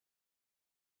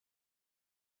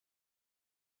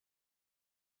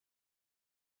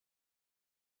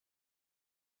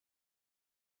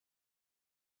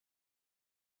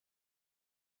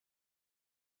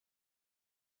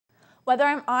Whether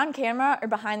I'm on camera or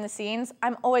behind the scenes,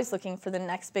 I'm always looking for the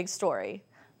next big story.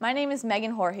 My name is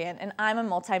Megan Horhan, and I'm a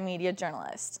multimedia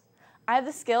journalist. I have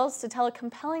the skills to tell a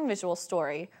compelling visual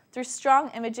story through strong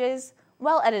images,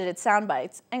 well-edited sound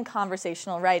bites, and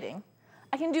conversational writing.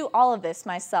 I can do all of this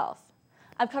myself.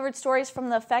 I've covered stories from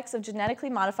the effects of genetically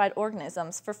modified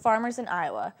organisms for farmers in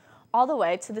Iowa, all the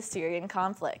way to the Syrian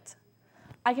conflict.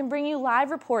 I can bring you live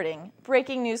reporting,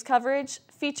 breaking news coverage,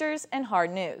 features, and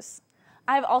hard news.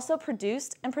 I have also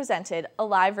produced and presented a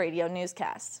live radio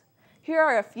newscast. Here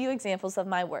are a few examples of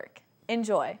my work.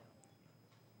 Enjoy.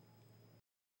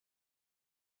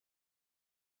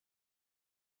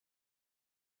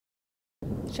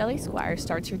 Shelley Squire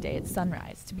starts her day at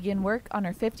sunrise to begin work on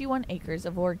her 51 acres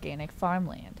of organic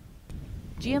farmland.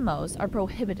 GMOs are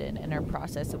prohibited in her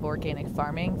process of organic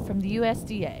farming from the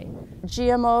USDA.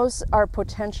 GMOs are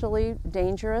potentially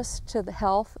dangerous to the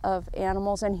health of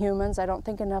animals and humans. I don't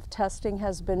think enough testing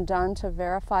has been done to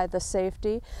verify the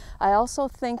safety. I also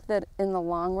think that in the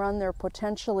long run they're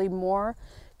potentially more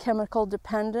chemical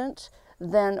dependent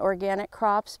than organic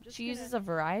crops. She uses a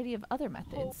variety of other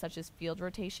methods such as field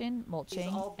rotation,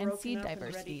 mulching, and seed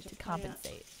diversity to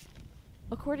compensate.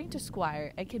 According to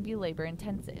Squire, it can be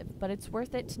labor-intensive, but it's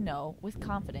worth it to know with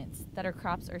confidence that our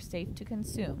crops are safe to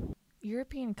consume.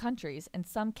 European countries and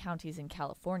some counties in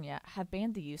California have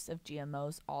banned the use of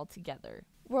GMOs altogether.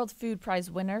 World Food Prize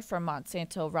winner from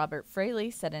Monsanto Robert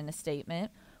Fraley said in a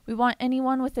statement, "We want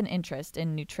anyone with an interest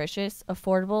in nutritious,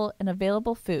 affordable, and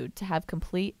available food to have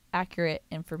complete, accurate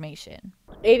information."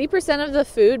 80% of the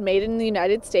food made in the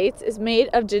United States is made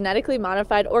of genetically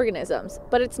modified organisms,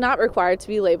 but it's not required to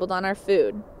be labeled on our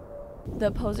food. The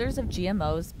opposers of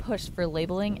GMOs push for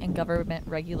labeling and government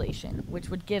regulation, which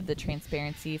would give the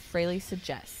transparency Fraley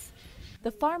suggests.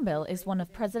 The Farm Bill is one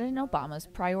of President Obama's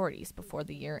priorities before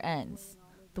the year ends.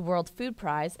 The World Food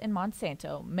Prize and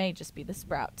Monsanto may just be the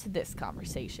sprout to this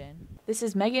conversation. This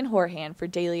is Megan Horhan for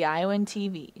Daily Iowan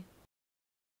TV.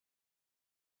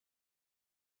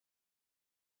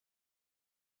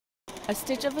 A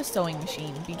stitch of a sewing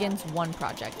machine begins one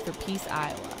project for Peace,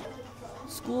 Iowa.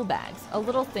 School bags, a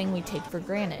little thing we take for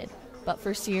granted, but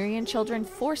for Syrian children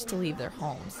forced to leave their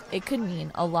homes, it could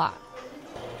mean a lot.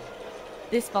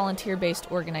 This volunteer-based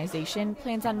organization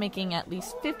plans on making at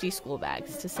least 50 school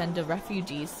bags to send to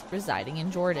refugees residing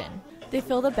in Jordan. They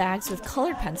fill the bags with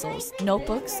colored pencils,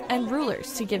 notebooks, and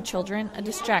rulers to give children a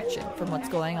distraction from what's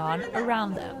going on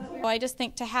around them. I just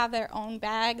think to have their own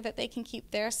bag that they can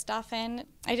keep their stuff in,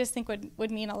 I just think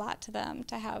would mean a lot to them,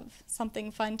 to have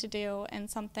something fun to do and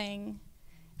something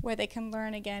where they can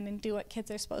learn again and do what kids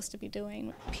are supposed to be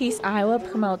doing. Peace Iowa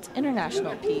promotes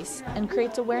international peace and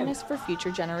creates awareness for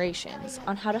future generations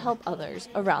on how to help others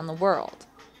around the world.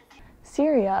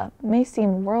 Syria may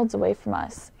seem worlds away from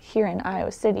us here in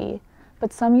Iowa City,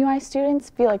 but some UI students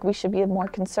feel like we should be more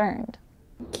concerned.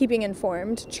 Keeping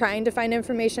informed, trying to find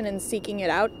information and seeking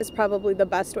it out is probably the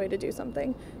best way to do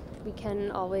something. We can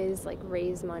always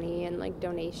raise money and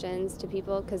donations to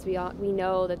people because we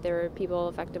know that there are people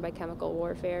affected by chemical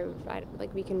warfare.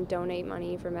 We can donate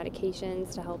money for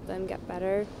medications to help them get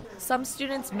better. Some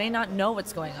students may not know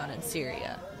what's going on in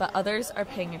Syria, but others are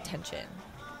paying attention.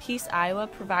 Peace Iowa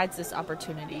provides this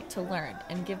opportunity to learn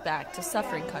and give back to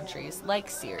suffering countries like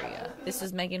Syria. This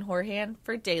is Megan Horhan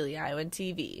for Daily Iowan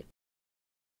TV.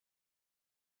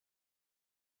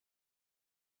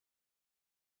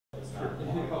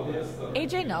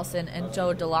 AJ Nelson and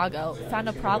Joe Delago found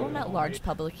a problem at large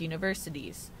public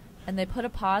universities, and they put a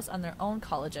pause on their own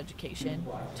college education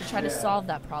to try to solve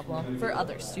that problem for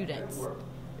other students.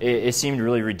 It seemed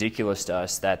really ridiculous to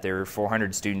us that there were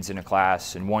 400 students in a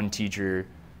class and one teacher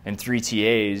and 3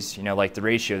 TAs, the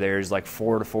ratio there is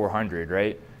 4 to 400,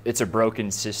 right? It's a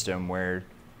broken system where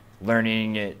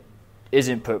learning it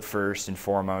isn't put first and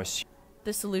foremost.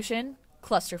 The solution?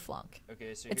 Clusterflunk.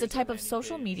 It's a type of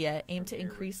social media aimed to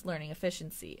increase learning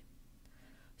efficiency.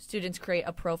 Students create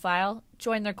a profile,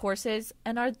 join their courses,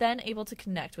 and are then able to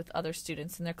connect with other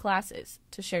students in their classes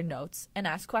to share notes and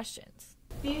ask questions.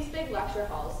 These big lecture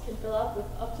halls can fill up with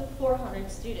up to 400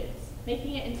 students,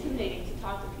 making it intimidating to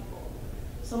talk to people.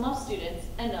 So most students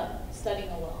end up studying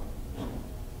alone.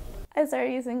 I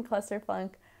started using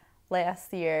Clusterflunk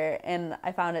last year, and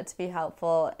I found it to be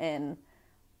helpful in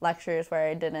lectures where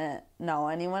I didn't know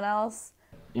anyone else.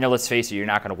 Let's face it, you're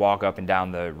not going to walk up and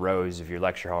down the rows of your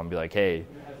lecture hall and be like, hey,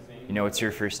 what's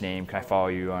your first name? Can I follow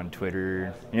you on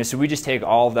Twitter? So we just take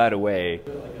all of that away.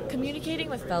 Communicating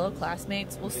with fellow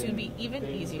classmates will soon be even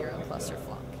easier on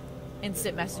Clusterflunk.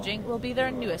 Instant messaging will be their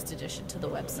newest addition to the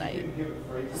website.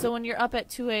 So when you're up at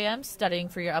 2 a.m. studying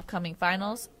for your upcoming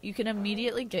finals, you can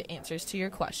immediately get answers to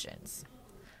your questions.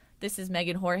 This is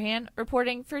Megan Horhan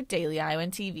reporting for Daily Iowan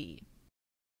TV.